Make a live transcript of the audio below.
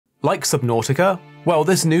Like Subnautica? Well,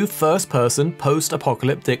 this new first-person,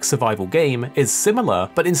 post-apocalyptic survival game is similar,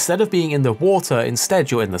 but instead of being in the water,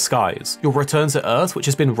 instead you're in the skies. You'll return to Earth, which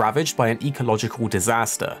has been ravaged by an ecological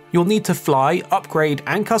disaster. You'll need to fly, upgrade,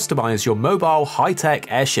 and customize your mobile,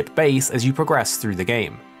 high-tech airship base as you progress through the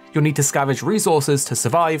game. You'll need to scavenge resources to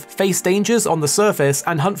survive, face dangers on the surface,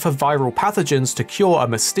 and hunt for viral pathogens to cure a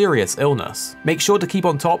mysterious illness. Make sure to keep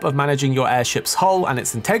on top of managing your airship's hull and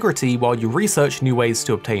its integrity while you research new ways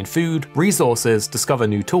to obtain food, resources, discover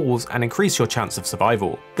new tools, and increase your chance of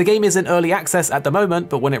survival. The game is in early access at the moment,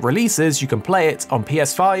 but when it releases, you can play it on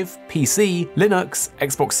PS5, PC, Linux,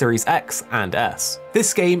 Xbox Series X, and S.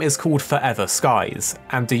 This game is called Forever Skies,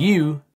 and do you